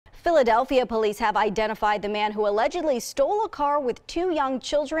Philadelphia police have identified the man who allegedly stole a car with two young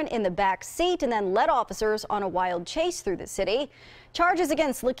children in the back seat and then led officers on a wild chase through the city. Charges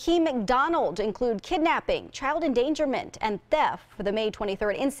against Lakim McDonald include kidnapping, child endangerment, and theft for the May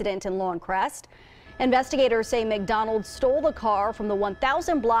 23rd incident in Lawncrest. Investigators say McDonald stole the car from the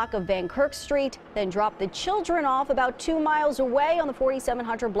 1000 block of Van Kirk Street, then dropped the children off about 2 miles away on the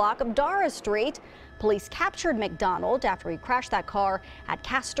 4700 block of Dara Street. Police captured McDonald after he crashed that car at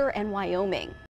Castor and Wyoming.